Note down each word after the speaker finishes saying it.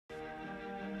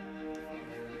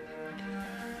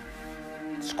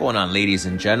What's going on, ladies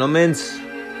and gentlemen?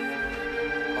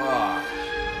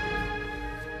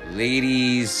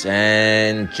 Ladies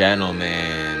and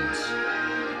gentlemen,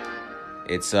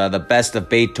 it's the best of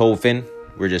Beethoven.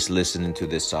 We're just listening to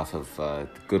this off of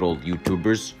good old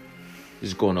YouTubers. This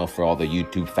is going out for all the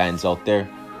YouTube fans out there,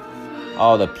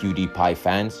 all the PewDiePie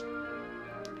fans.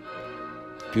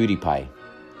 PewDiePie,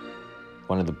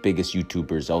 one of the biggest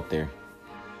YouTubers out there.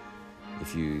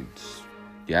 If you,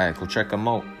 go check him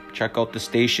out. Check out the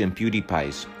station,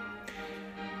 PewDiePie's.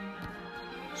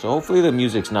 So hopefully the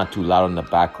music's not too loud in the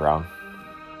background.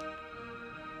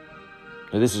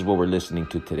 But this is what we're listening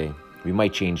to today. We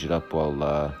might change it up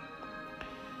while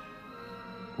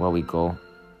we go.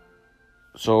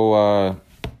 So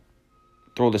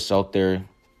throw this out there.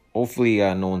 Hopefully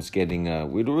no one's getting...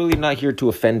 we're really not here to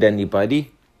offend anybody.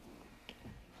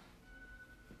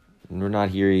 We're not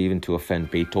here even to offend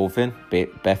Beethoven.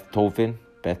 Beethoven.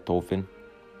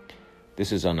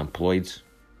 This is Unemployeds.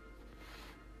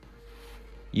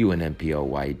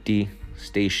 UNMPLYD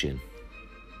station.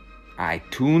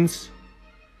 iTunes.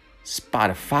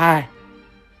 Spotify.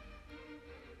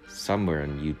 Somewhere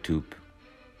on YouTube.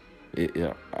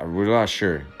 We're not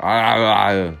sure.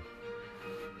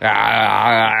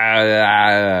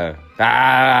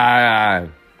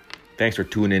 Thanks for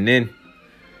tuning in.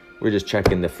 We're just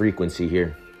checking the frequency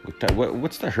here.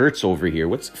 What's the hertz over here?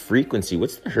 What's the frequency?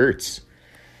 What's the hertz?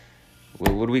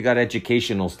 What do we got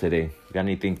educationals today? Got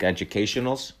anything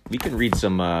educationals? We can read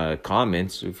some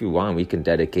comments. If you want, we can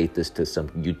dedicate this to some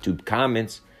YouTube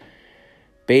comments.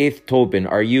 Beethoven,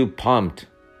 are you pumped?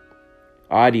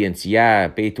 Audience, yeah,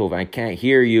 Beethoven, I can't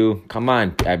hear you. Come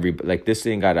on, everybody. Like, this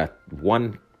thing got a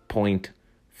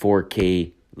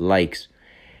 1.4K likes.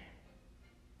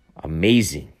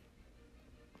 Amazing.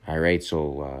 All right,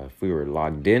 so if we were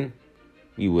logged in,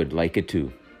 we would like it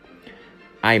too.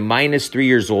 I'm -3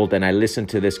 years old and I listen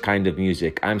to this kind of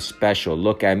music. I'm special.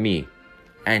 Look at me.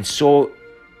 And so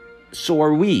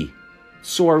are we.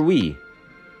 So are we.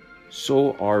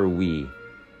 So are we.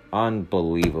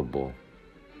 Unbelievable.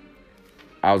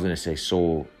 I was going to say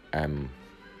so am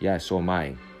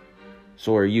I.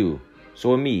 So are you.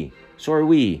 So am me. So are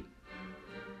we.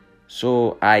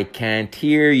 So I can't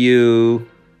hear you.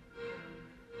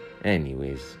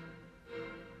 Anyways,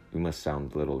 we must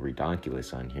sound a little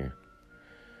redonkulous on here.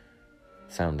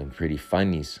 Sounding pretty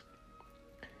funnies.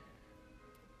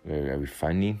 Are we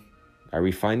funny? Are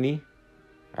we funny?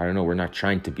 I don't know. We're not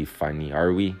trying to be funny,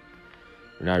 are we?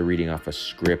 We're not reading off a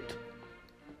script.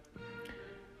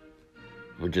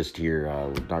 We're just here.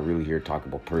 We're not really here to talk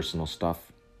about personal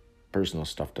stuff. Personal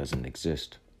stuff doesn't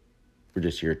exist. We're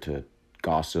just here to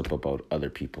gossip about other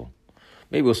people.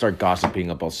 Maybe we'll start gossiping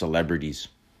about celebrities.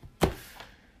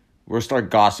 We'll start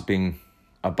gossiping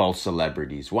about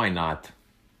celebrities. Why not?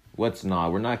 What's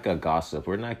not? We're not going to gossip.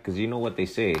 We're not, because you know what they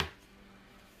say.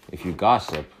 If you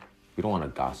gossip, we don't want to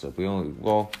gossip.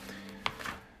 What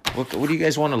do you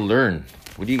guys want to learn?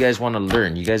 What do you guys want to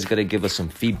learn? You guys got to give us some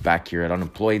feedback here at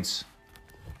Unemployeds.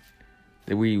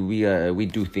 That we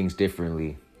do things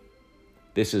differently.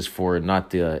 This is for not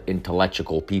the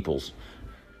intellectual peoples.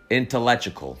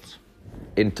 Intellectual.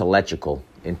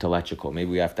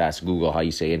 Maybe we have to ask Google how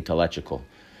you say intellectual.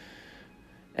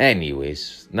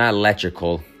 Anyways, not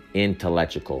electrical,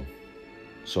 intellectual.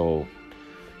 So,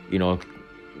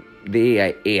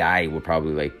 the AI will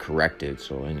probably correct it.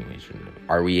 So anyways,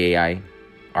 are we AI?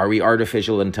 Are we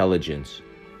artificial intelligence?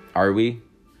 Are we?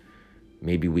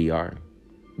 Maybe we are.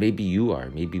 Maybe you are.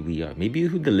 Maybe we are. Maybe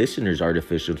who the listeners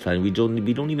artificial intelligence.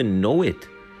 We don't even know it.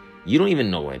 You don't even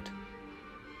know it.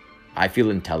 I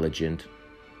feel intelligent.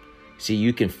 See,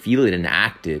 you can feel it and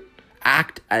act it.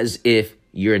 Act as if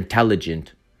you're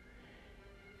intelligent.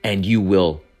 And you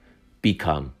will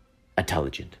become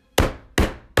intelligent.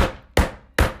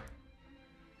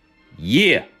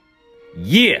 Yeah.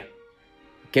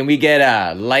 Can we get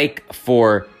a like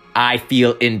for I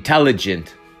feel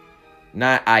intelligent?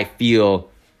 Not I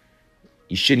feel...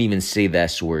 You shouldn't even say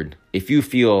that S word. If you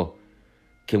feel...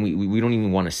 We don't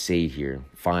even want to say it here.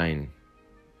 Fine.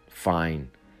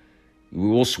 We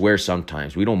will swear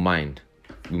sometimes. We don't mind.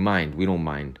 We don't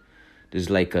mind. This is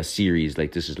like a series.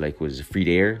 This is what is it, free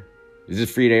to air? Is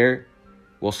this free to air?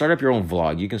 Well, start up your own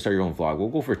vlog. You can start your own vlog. We'll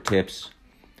go for tips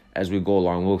as we go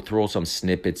along. We'll throw some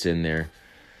snippets in there.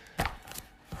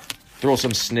 Throw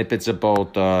some snippets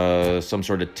about some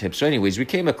sort of tips. So anyways, we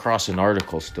came across an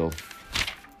article still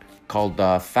called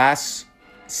Fascia.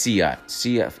 Is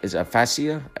it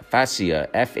Fascia? Fascia.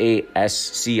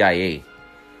 Fascia.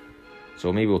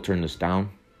 So maybe we'll turn this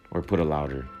down or put it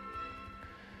louder.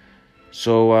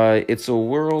 So it's a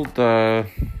world.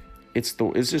 It's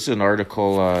just an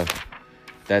article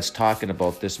that's talking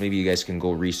about this. Maybe you guys can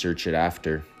go research it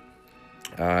after.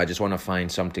 I just want to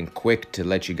find something quick to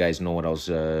let you guys know what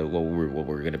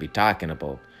we're going to be talking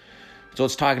about. So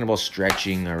it's talking about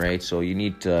stretching, all right? So you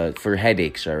need for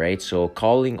headaches, all right? So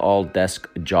calling all desk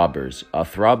jobbers. A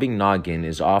throbbing noggin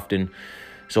is often...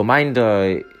 So mind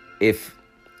if,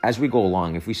 as we go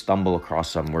along, if we stumble across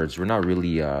some words, we're not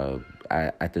really,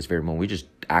 at this very moment, we're just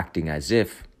acting as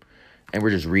if, and we're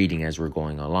just reading as we're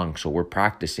going along. So we're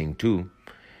practicing too.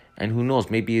 And who knows,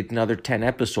 maybe another 10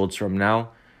 episodes from now,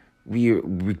 we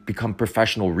become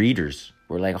professional readers.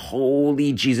 We're like,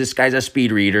 holy Jesus, this guy's a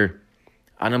speed reader.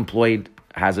 Unemployed,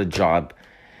 has a job.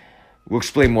 We'll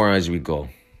explain more as we go.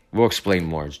 We'll explain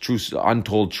more. It's true,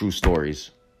 untold true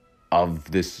stories of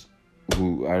this,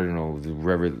 who, I don't know,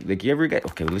 whoever, like, you ever get,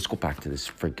 okay, let's go back to this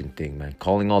freaking thing, man.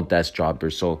 Calling all desk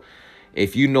jobbers. So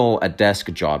if you know a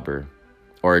desk jobber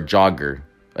or a jogger,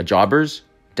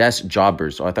 desk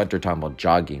jobbers. Oh, I thought they were talking about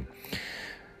jogging.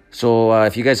 So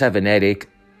if you guys have an headache,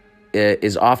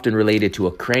 is often related to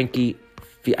a cranky,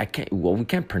 we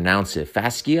can't pronounce it.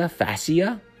 Fascia,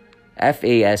 Fascia,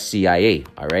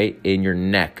 all right, in your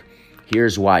neck.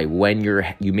 Here's why. When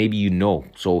maybe you know.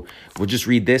 So we'll just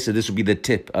read this, and this will be the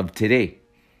tip of today.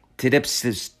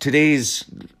 Today's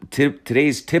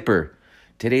tipper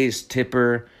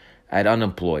at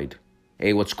Unemployed.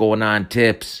 Hey, what's going on,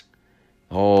 Tips?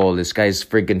 Oh, this guy's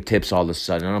friggin' Tips all of a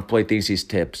sudden. Unemployed thinks he's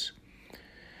Tips.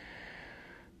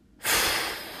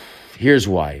 Here's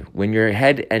why. When your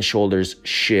head and shoulders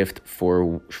shift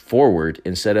forward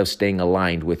instead of staying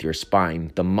aligned with your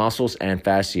spine, the muscles and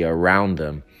fascia around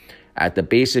them at the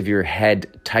base of your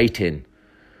head tighten,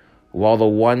 while the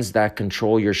ones that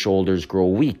control your shoulders grow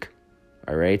weak.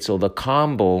 All right? So the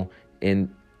combo in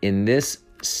this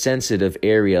sensitive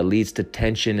area leads to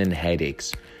tension and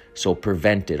headaches. So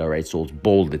prevent it, all right? So it's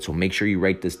bolded. So make sure you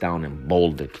write this down and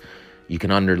bold it. You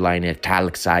can underline it,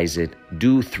 italicize it.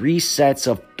 Do 3 sets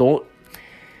of...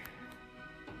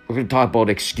 We're going to talk about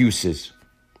excuses.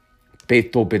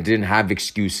 Beethoven didn't have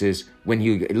excuses. When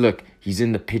he's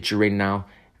in the picture right now,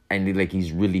 and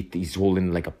he's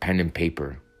holding like a pen and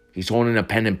paper. He's holding a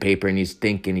pen and paper, and he's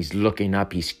thinking, he's looking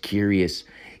up, he's curious.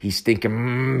 He's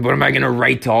thinking, what am I going to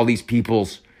write to all these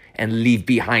peoples and leave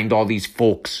behind all these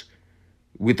folks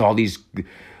with all these...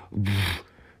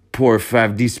 Poor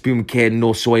fav, this kid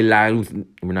no soy la.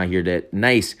 We're not here that.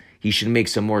 Nice. He should make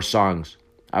some more songs.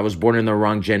 I was born in the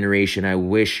wrong generation. I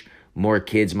wish more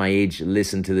kids my age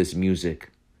listen to this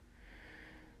music.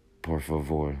 Por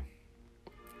favor.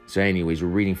 So anyways, we're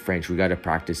reading French. We got to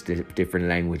practice different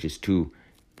languages too.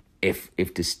 If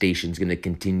the station's going to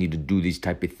continue to do these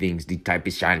type of things, these type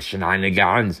of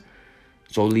shenanigans.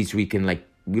 So at least we can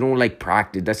we don't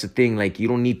practice. That's the thing. You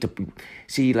don't need to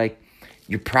see,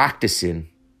 you're practicing,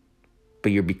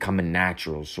 but you're becoming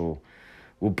natural. So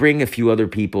we'll bring a few other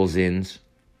people's ins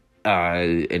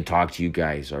and talk to you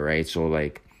guys, all right? So,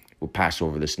 we'll pass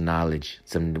over this knowledge.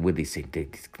 What they say,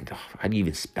 how do you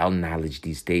even spell knowledge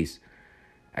these days?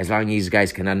 As long as these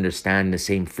guys can understand the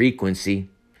same frequency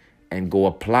and go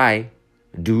apply,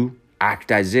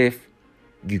 act as if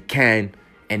you can,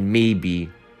 and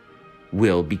maybe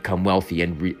will become wealthy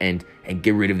and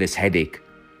get rid of this headache,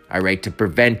 all right, to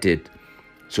prevent it.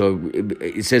 So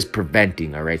it says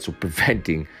preventing, all right? So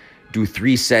preventing, do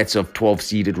 3 sets of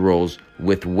 12-seated rows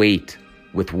with weights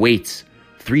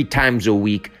 3 times a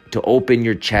week to open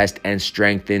your chest and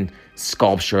strengthen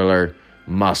sculptural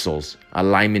muscles.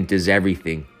 Alignment is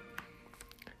everything,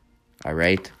 all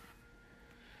right?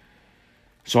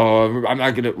 So I'm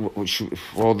not going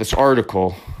to, this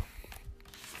article,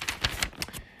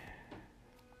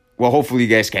 hopefully you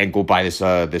guys can't go buy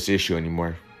this issue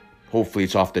anymore. Hopefully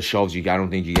it's off the shelves. I don't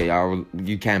think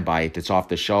you can't buy it. It's off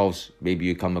the shelves. Maybe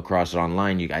you come across it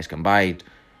online. You guys can buy it.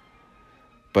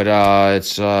 But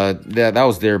that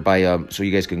was there by so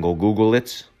you guys can go Google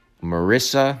it.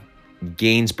 Marissa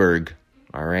Gainsbourg.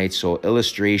 All right. So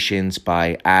illustrations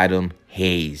by Adam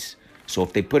Hayes. So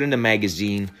if they put in the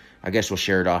magazine, I guess we'll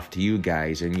share it off to you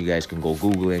guys, and you guys can go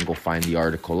Google it and go find the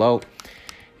article out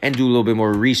and do a little bit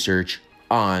more research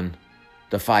on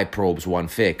the 5 probes, 1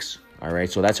 fix. All right,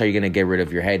 so that's how you're gonna get rid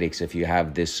of your headaches if you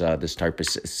have this type of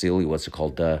silly, what's it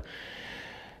called, the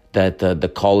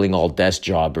calling all desk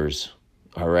jobbers.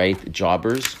 All right,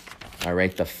 jobbers. All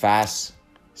right, the fascia.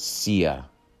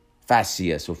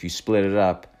 So if you split it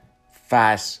up,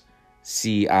 fascia,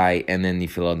 and then you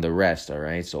fill in the rest. All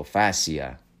right, so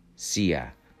fascia.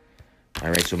 All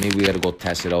right, so maybe we got to go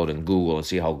test it out in Google and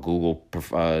see how Google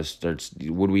starts.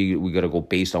 We got to go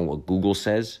based on what Google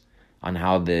says on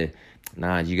how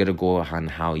you got to go on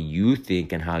how you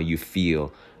think and how you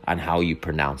feel on how you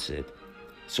pronounce it.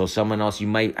 So someone else, you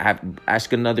might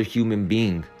ask another human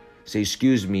being, say,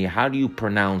 excuse me, how do you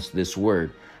pronounce this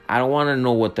word? I don't want to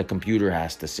know what the computer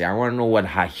has to say. I want to know what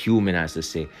a human has to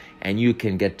say. And you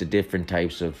can get to different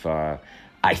types of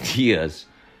ideas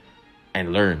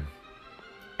and learn.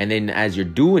 And then as you're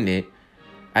doing it,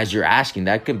 as you're asking,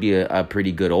 that can be a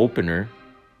pretty good opener.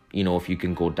 You know, if you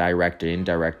can go direct or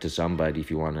indirect to somebody, if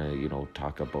you want to, you know,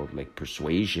 talk about like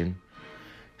persuasion.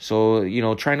 So, you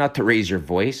know, try not to raise your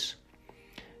voice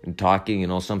and talking. You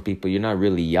know, some people, you're not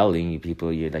really yelling.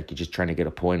 You're just trying to get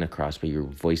a point across, but your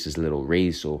voice is a little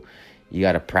raised. So you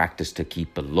got to practice to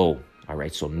keep it low. All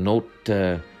right. So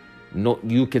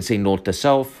you can say note to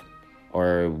self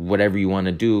or whatever you want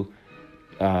to do.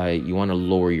 You want to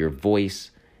lower your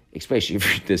voice, especially if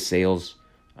you're the sales.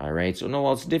 All right. So no,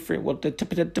 well, it's different. Well,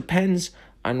 it depends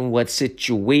on what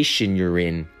situation you're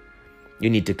in.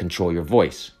 You need to control your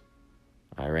voice.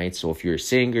 All right. So if you're a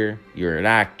singer, you're an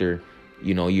actor,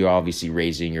 you know, you're obviously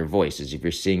raising your voices. If you're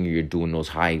a singer, you're doing those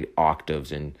high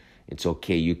octaves, and it's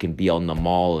okay. You can be out in the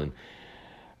mall, and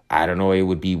I don't know, it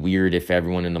would be weird if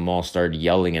everyone in the mall started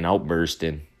yelling and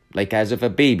outbursting, like as if a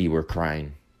baby were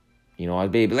crying. You know, a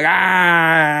baby like,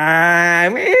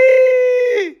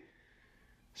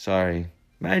 sorry.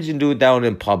 Imagine doing it down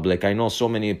in public. I know so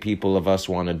many people of us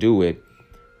want to do it,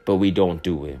 but we don't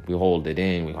do it. We hold it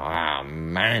in. We go,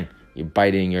 man, you're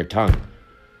biting your tongue.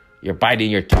 You're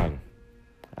biting your tongue.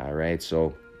 All right,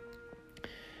 so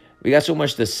we got so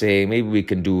much to say. Maybe we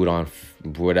can do it on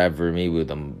whatever, maybe with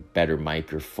better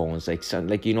microphones,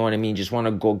 like you know what I mean. Just want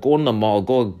to go in the mall,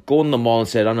 go in the mall and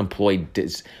said unemployed.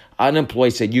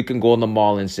 Unemployed said you can go in the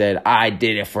mall and said I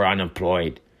did it for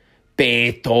unemployed.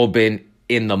 Beethoven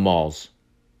in the malls.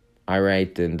 All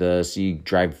right, and so you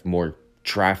drive more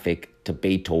traffic to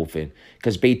Beethoven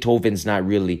because Beethoven's not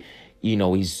really. You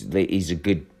know, he's a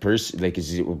good person. Like,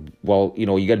 well, you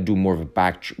know, you got to do more of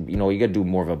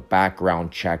a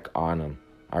background check on him.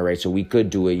 All right, so we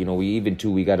could do it. You know, we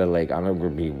got to like, I'm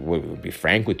gonna be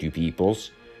frank with you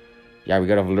peoples. Yeah, we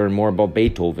got to learn more about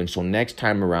Beethoven. So next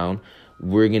time around,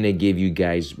 we're gonna give you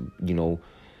guys, you know,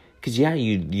 because yeah,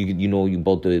 you know, you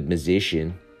both the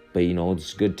musician, but you know,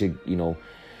 it's good to, you know,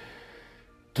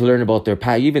 to learn about their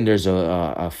past. Even there's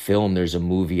a film, there's a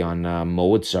movie on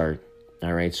Mozart.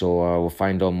 All right, so we'll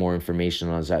find out more information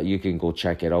on that. You can go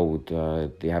check it out.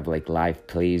 They have like live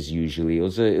plays usually. It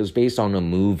was based on a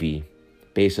movie,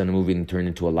 and turned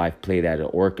into a live play. That an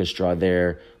orchestra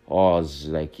there. Oh, it's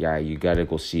like, yeah, you gotta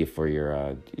go see it for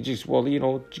your. You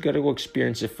gotta go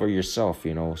experience it for yourself.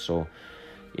 You know, so,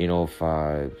 you know, if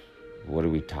what are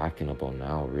we talking about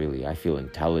now? Really, I feel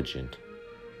intelligent.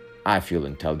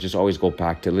 Just always go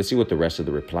back to. Let's see what the rest of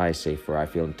the replies say for I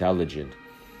feel intelligent,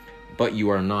 but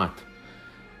you are not.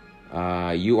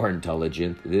 You are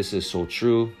intelligent. This is so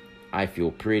true. I feel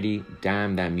pretty.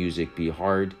 Damn, that music be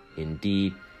hard.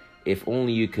 Indeed. If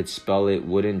only you could spell it,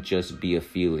 wouldn't just be a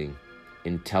feeling.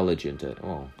 Intelligent.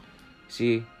 Oh,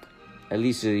 see, at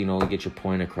least, you know, get your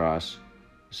point across.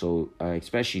 So,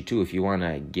 especially too, if you want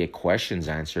to get questions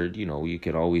answered, you know, you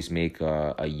could always make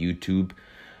a YouTube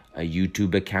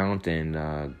account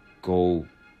and go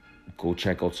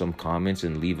check out some comments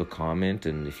and leave a comment.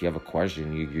 And if you have a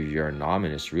question, you're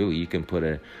anonymous. Really, you can put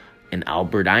an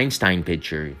Albert Einstein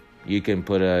picture. You can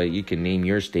name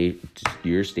your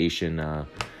station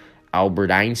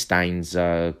Albert Einstein's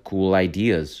cool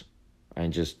ideas,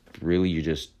 and just really you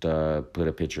just put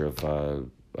a picture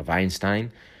of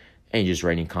Einstein, and you're just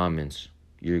writing comments.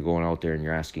 You're going out there and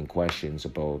you're asking questions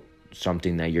about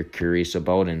something that you're curious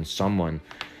about, and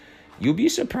you'll be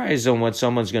surprised on what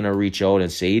someone's going to reach out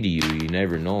and say to you. You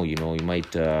never know. You know, you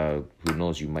might, who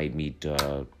knows, you might meet,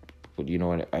 you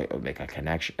know, like a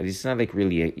connection. It's not like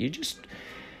really, you're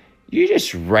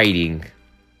just writing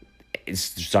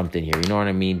something here. You know what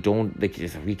I mean? Don't, like,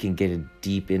 if we can get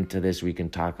deep into this, we can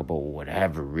talk about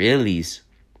whatever. Really,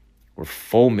 we're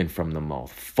foaming from the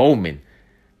mouth.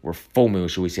 We're foaming,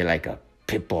 should we say, like a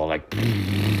pit bull, like,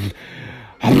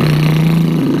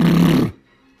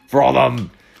 for all them.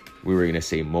 We were going to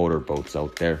say motorboats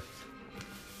out there.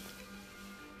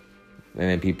 And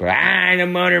then people are, the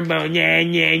motorboat, yeah,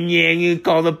 you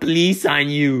call the police on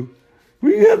you.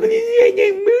 We got the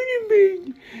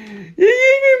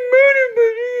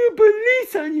motorboat,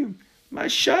 police on you. Man,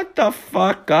 shut the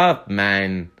fuck up,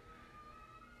 man.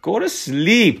 Go to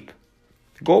sleep.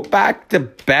 Go back to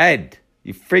bed.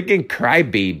 You freaking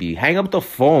crybaby. Hang up the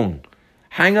phone.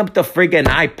 Hang up the friggin'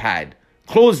 iPad.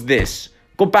 Close this.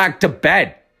 Go back to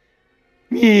bed.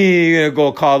 You're gonna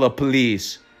go call the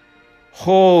police.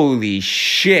 Holy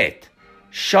shit.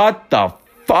 Shut the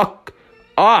fuck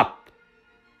up.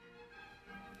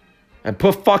 And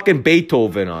put fucking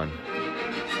Beethoven on.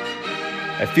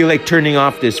 I feel like turning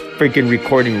off this freaking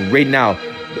recording right now.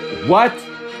 What?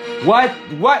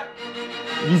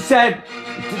 You said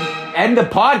end the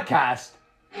podcast.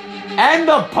 End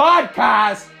the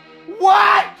podcast?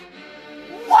 What?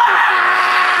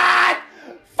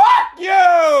 Fuck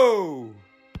you!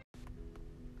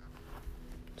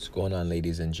 What's going on,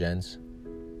 ladies and gents?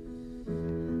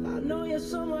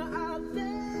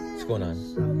 What's going on?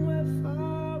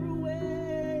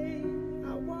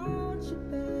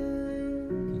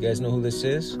 You guys know who this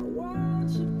is?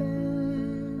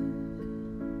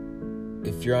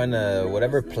 If you're on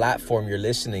whatever platform you're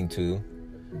listening to,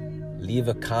 leave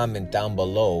a comment down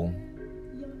below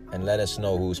and let us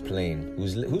know who's playing.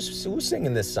 Who's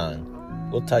singing this song?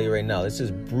 We'll tell you right now. This is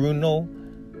Bruno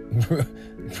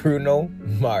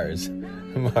Mars.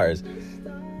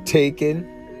 Talking.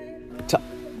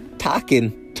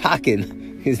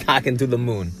 He's talking to the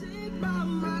moon.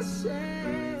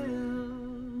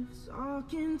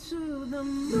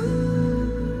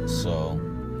 So,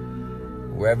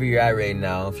 wherever you're at right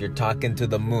now, if you're talking to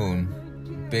the moon,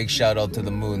 big shout out to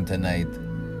the moon tonight.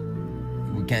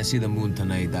 We can't see the moon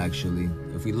tonight, actually.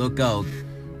 If we look out,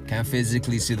 can't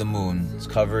physically see the moon. It's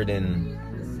covered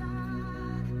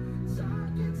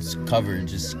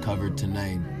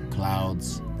tonight.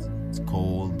 Clouds. It's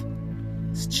cold.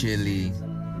 It's chilly.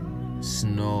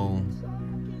 Snow.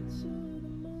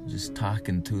 Just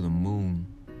talking to the moon.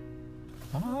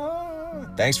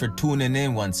 Thanks for tuning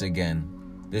in once again.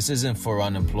 This isn't for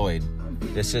unemployed.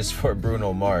 This is for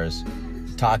Bruno Mars.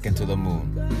 Talking to the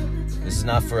moon. This is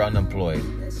not for unemployed.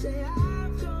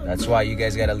 That's why you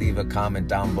guys gotta leave a comment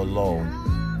down below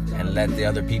and let the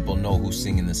other people know who's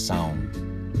singing the song.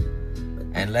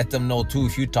 And let them know too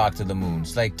if you talk to the moon.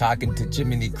 It's like talking to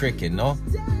Jiminy Cricket, no?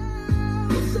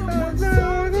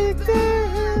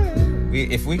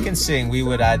 If we can sing, we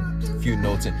would add a few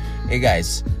notes in. Hey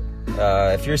guys,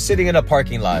 if you're sitting in a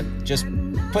parking lot, just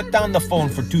put down the phone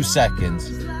for 2 seconds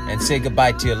and say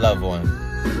goodbye to your loved one.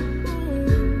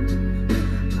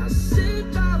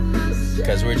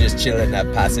 Because we're just chilling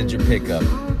at passenger pickup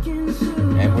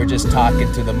and we're just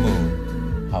talking to the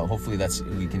moon. Hopefully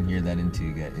we can hear that into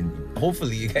you guys.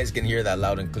 Hopefully you guys can hear that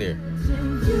loud and clear.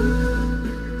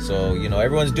 So,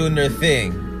 everyone's doing their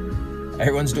thing.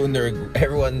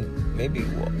 Maybe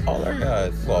all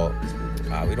our,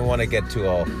 we don't want to get too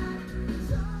all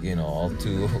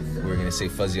too, we're going to say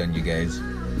fuzzy on you guys.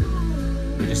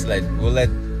 We'll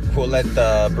let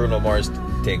Bruno Mars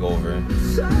take over.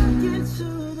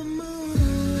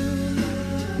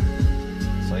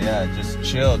 So yeah, just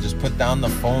chill, just put down the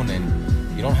phone, and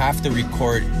you don't have to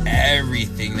record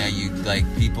everything that you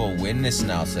people witness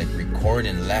now. It's like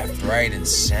recording left, right, and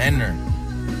center.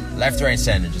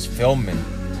 Just filming.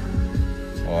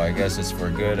 Oh, I guess it's for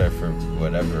good or for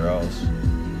whatever else.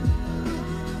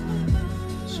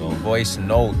 So voice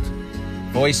note.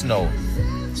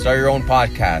 Start your own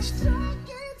podcast.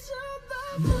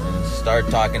 And start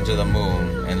talking to the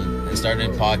moon and start a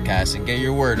podcast and get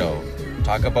your word out.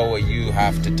 Talk about what you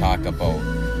have to talk about.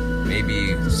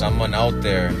 Maybe someone out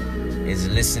there is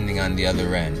listening on the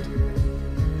other end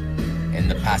in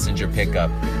the passenger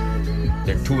pickup.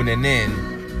 They're tuning in,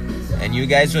 and you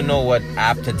guys will know what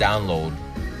app to download,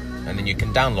 and then you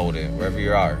can download it wherever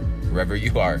you are.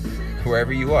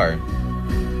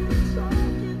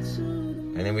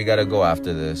 And then we gotta go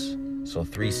after this. So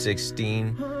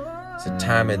 3:16 is the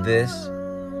time of this.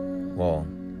 Well,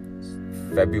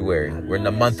 February. We're in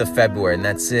the month of February, and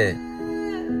that's it.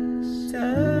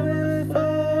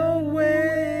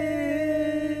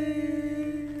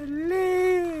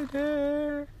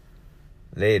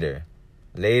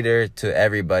 Later to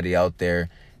everybody out there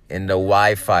in the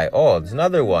Wi-Fi. Oh, there's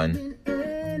another one.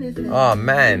 Oh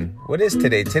man, what is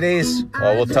today?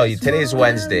 We'll tell you. Today's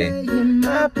Wednesday.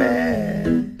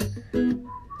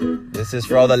 This is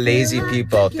for all the lazy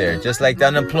people out there, just like the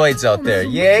unemployeds out there.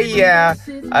 Yeah,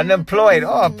 unemployed.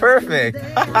 Oh, perfect.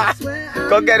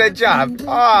 Go get a job.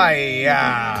 Oh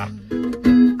yeah.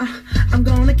 I'm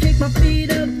gonna kick my feet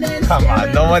up. Come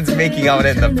on, no one's making out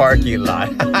in the parking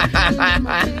lot.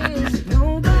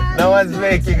 No one's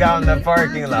making out in the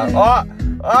parking lot.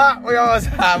 Oh, we almost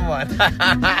have one.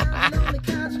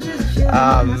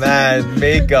 Oh man,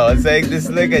 make out. It's like this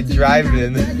nigga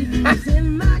driving.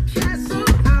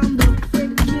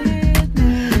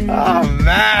 Oh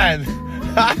man.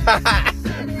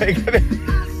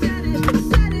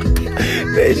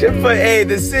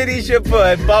 The city should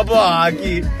put bubble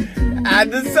hockey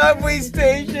at the subway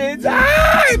stations.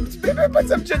 Maybe put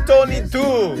some chitoni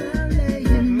too.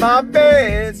 My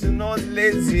parents, it's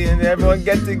lazy, and everyone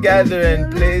get together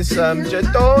and play some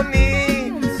chitoni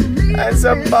and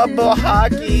some bubble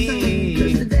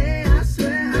hockey.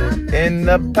 in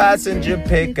the passenger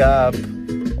pickup.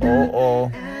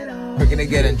 Oh, we're gonna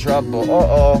get in trouble.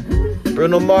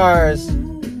 Bruno Mars.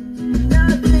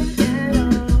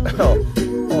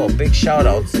 Oh, big shout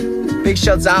outs. Big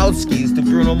shouts outskis to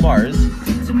Bruno Mars.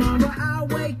 Tomorrow I'll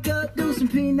wake up, do some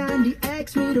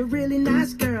P90X, meet a really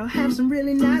nice girl, have some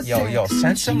really nice Yo,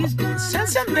 send some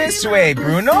this way,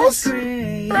 Bruno's.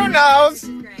 Bruno's.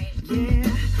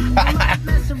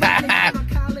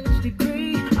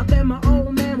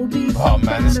 Oh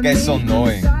man, this guy's so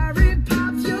annoying.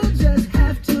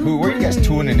 Who are you guys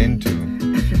tuning into?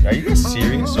 Are you guys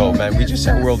serious? Oh man, we just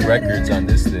set world records on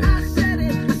this thing.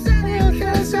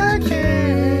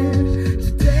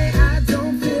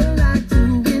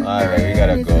 Alright, we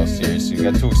gotta go. Seriously, we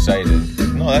got too excited.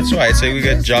 No, that's why I say we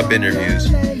got job interviews.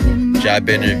 Job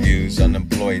interviews,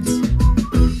 unemployed.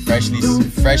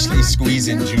 Freshly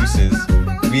squeezing juices.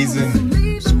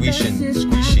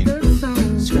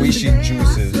 Squeezing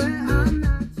juices.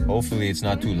 Hopefully it's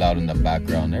not too loud in the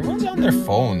background. Everyone's on their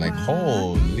phone, like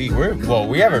holy.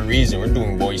 We have a reason. We're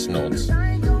doing voice notes.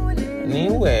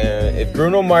 Anyway, if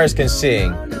Bruno Mars can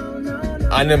sing,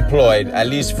 unemployed, at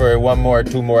least for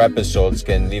two more episodes,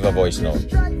 can leave a voice note.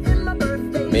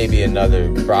 Maybe another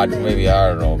maybe, I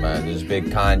don't know, man. There's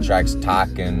big contracts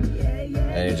talking,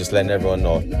 and you're just letting everyone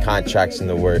know. Contracts in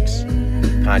the works.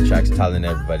 Contracts telling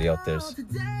everybody out there.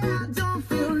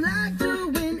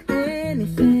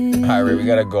 Alright, we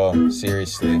gotta go.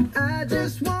 Seriously.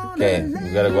 Okay, we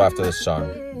gotta go after the song.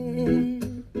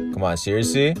 Come on,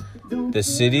 seriously? The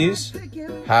cities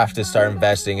have to start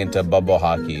investing into bubble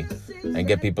hockey and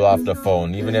get people off the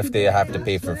phone, even if they have to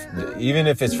pay even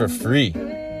if it's for free.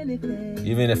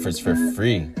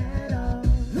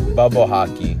 Bubble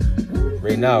hockey.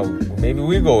 Right now, maybe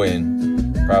we go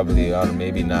in. Probably,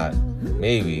 maybe not.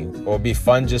 Maybe. Or it'll be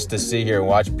fun just to sit here and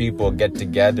watch people get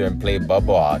together and play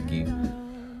bubble hockey.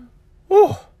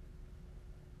 Whew.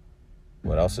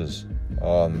 What else is...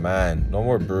 Oh, man. No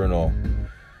more Bruno.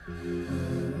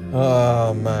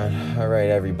 Oh, man. All right,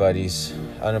 everybody's.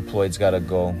 Unemployed's gotta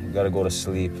go. Gotta go to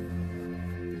sleep.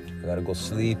 Gotta go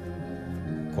sleep.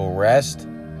 Go rest.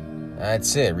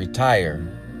 That's it. Retire.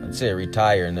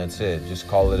 Retire, and that's it. Just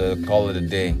call it a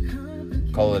day.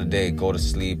 Call it a day. Go to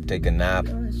sleep. Take a nap.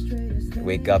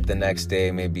 Wake up the next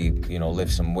day. Maybe,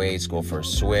 lift some weights. Go for a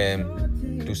swim.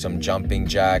 Do some jumping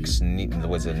jacks.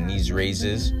 Knees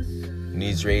raises.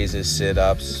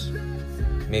 Sit-ups.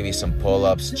 Maybe some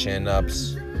pull-ups,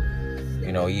 chin-ups.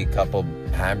 Eat a couple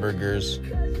hamburgers.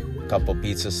 A couple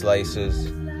pizza slices.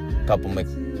 A couple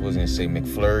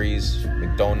McFlurries.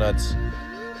 McDonuts.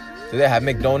 Do they have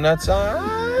McDonuts?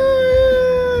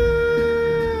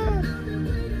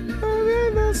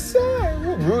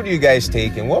 What route are you guys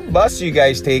taking? What bus are you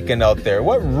guys taking out there?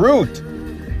 What route?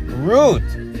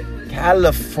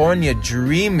 California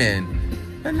dreaming.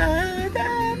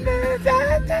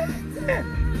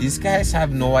 These guys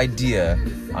have no idea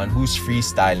on who's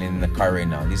freestyling in the car right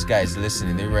now. These guys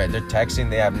listening, they're texting,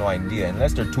 they have no idea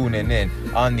unless they're tuning in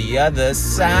on the other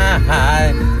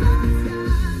side.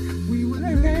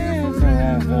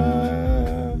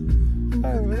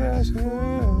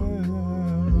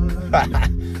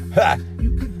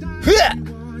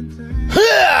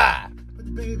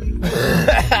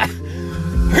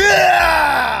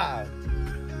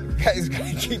 Guys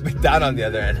gotta keep it down on the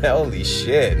other end. Holy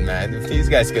shit, man. If these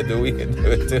guys could do it, we can do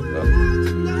it too.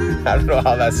 I don't know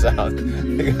how that sounds.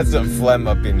 We got some phlegm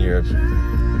up in here.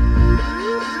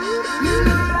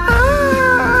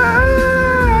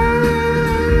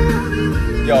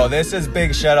 Yo, this is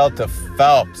big shout out to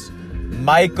Phelps.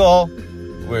 Michael,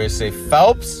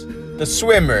 Phelps, the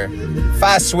swimmer,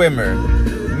 fast swimmer,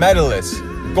 medalist,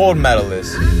 gold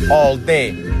medalist, all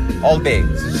day.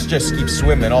 Just keep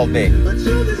swimming all day.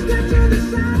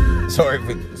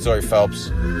 Sorry,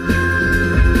 Phelps.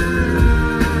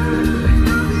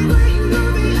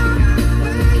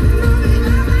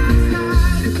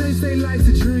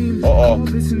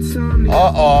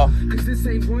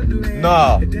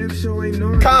 No.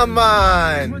 Come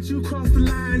on.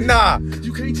 Nah.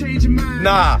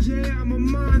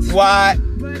 What?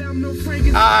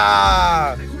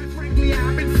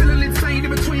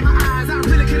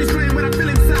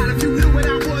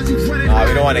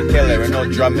 We don't want to kill it. We're no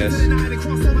drummers.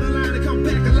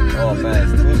 Oh man,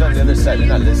 who's on the other side? They're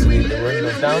not listening. The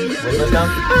windows down.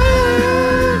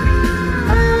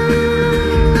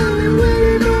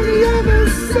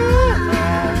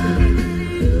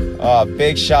 Oh,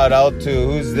 big shout out to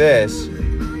who's this?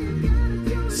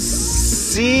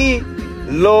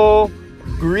 CeeLo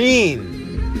Green.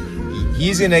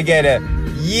 He's gonna get a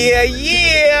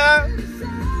yeah.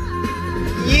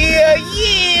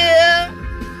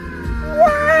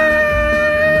 What?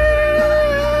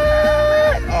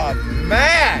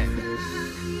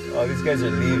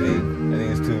 leaving. I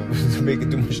think it's too making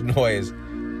too much noise.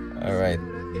 All right,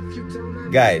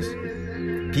 guys,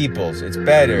 peoples, it's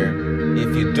better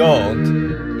if you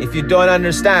don't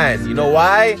understand. You know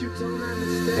why?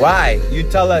 Why? You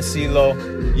tell us, CeeLo.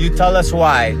 You tell us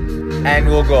why, and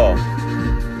we'll go.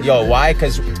 Yo, why?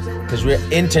 Cause we're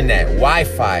internet,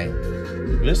 Wi-Fi.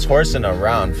 We're just horsing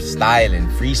around,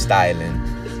 freestyling.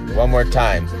 One more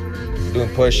time. Doing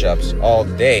push-ups all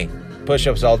day.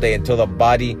 Push-ups all day until the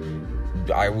body,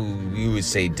 we would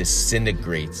say,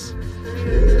 disintegrates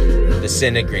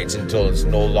until it's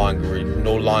no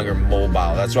longer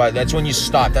mobile. That's when you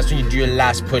stop. That's when you do your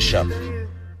last push-up.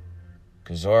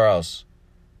 Cause or else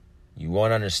you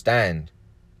won't understand.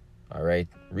 All right,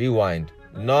 rewind.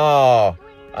 No,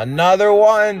 another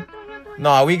one.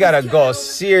 No, we gotta go.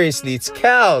 Seriously, it's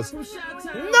Kels.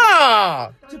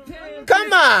 No,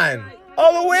 come on,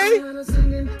 all the way.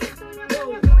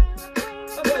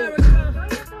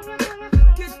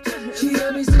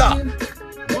 Stop.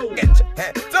 Get your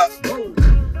hands up.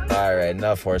 All right,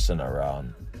 enough horsing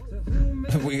around.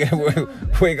 we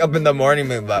wake up in the morning,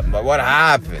 but what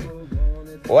happened?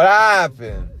 What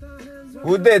happened?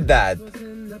 Who did that?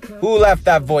 Who left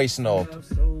that voice note?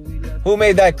 Who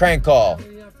made that crank call?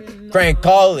 Crank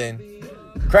calling.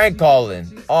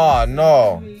 Oh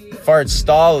no. Fart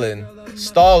stalling.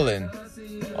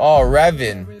 Oh, Rev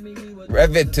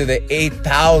it to the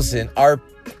 8,000.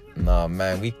 No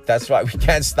man, that's why we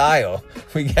can't style.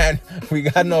 We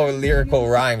got no lyrical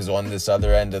rhymes on this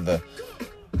other end of the,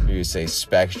 you say,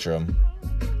 spectrum.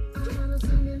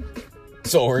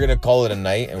 So we're gonna call it a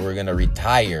night and we're gonna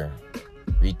retire.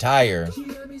 We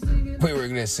were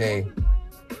gonna say,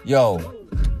 yo,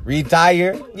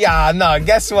 retire? Yeah, no,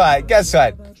 guess what?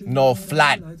 No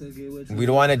flat. We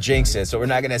don't want to jinx it, so we're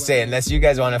not gonna say it unless you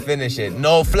guys want to finish it.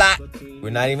 No flat. We're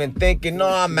not even thinking,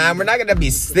 no man, we're not gonna be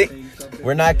sick.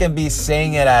 We're not gonna be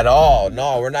saying it at all.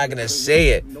 No, we're not gonna say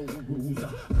it.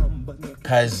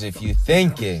 Cause if you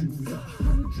think it,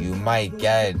 you might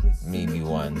get maybe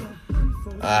one.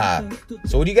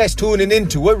 So what are you guys tuning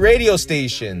into? What radio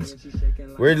stations?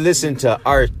 We're listening to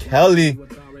R. Kelly.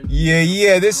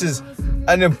 Yeah, this is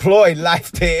Unemployed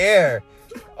Live to Air.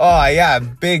 Oh yeah,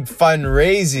 big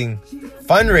fundraising,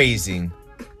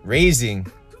 raising,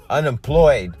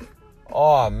 unemployed.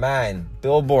 Oh man,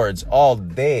 billboards all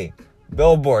day.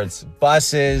 Billboards,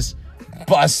 buses,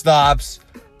 bus stops.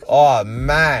 Oh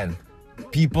man,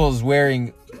 people's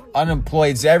wearing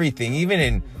unemployed's everything. Even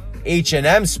in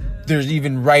H&M's, there's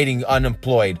even writing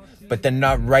unemployed, but they're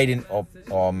not writing.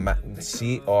 Oh man,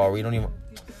 see, we don't even.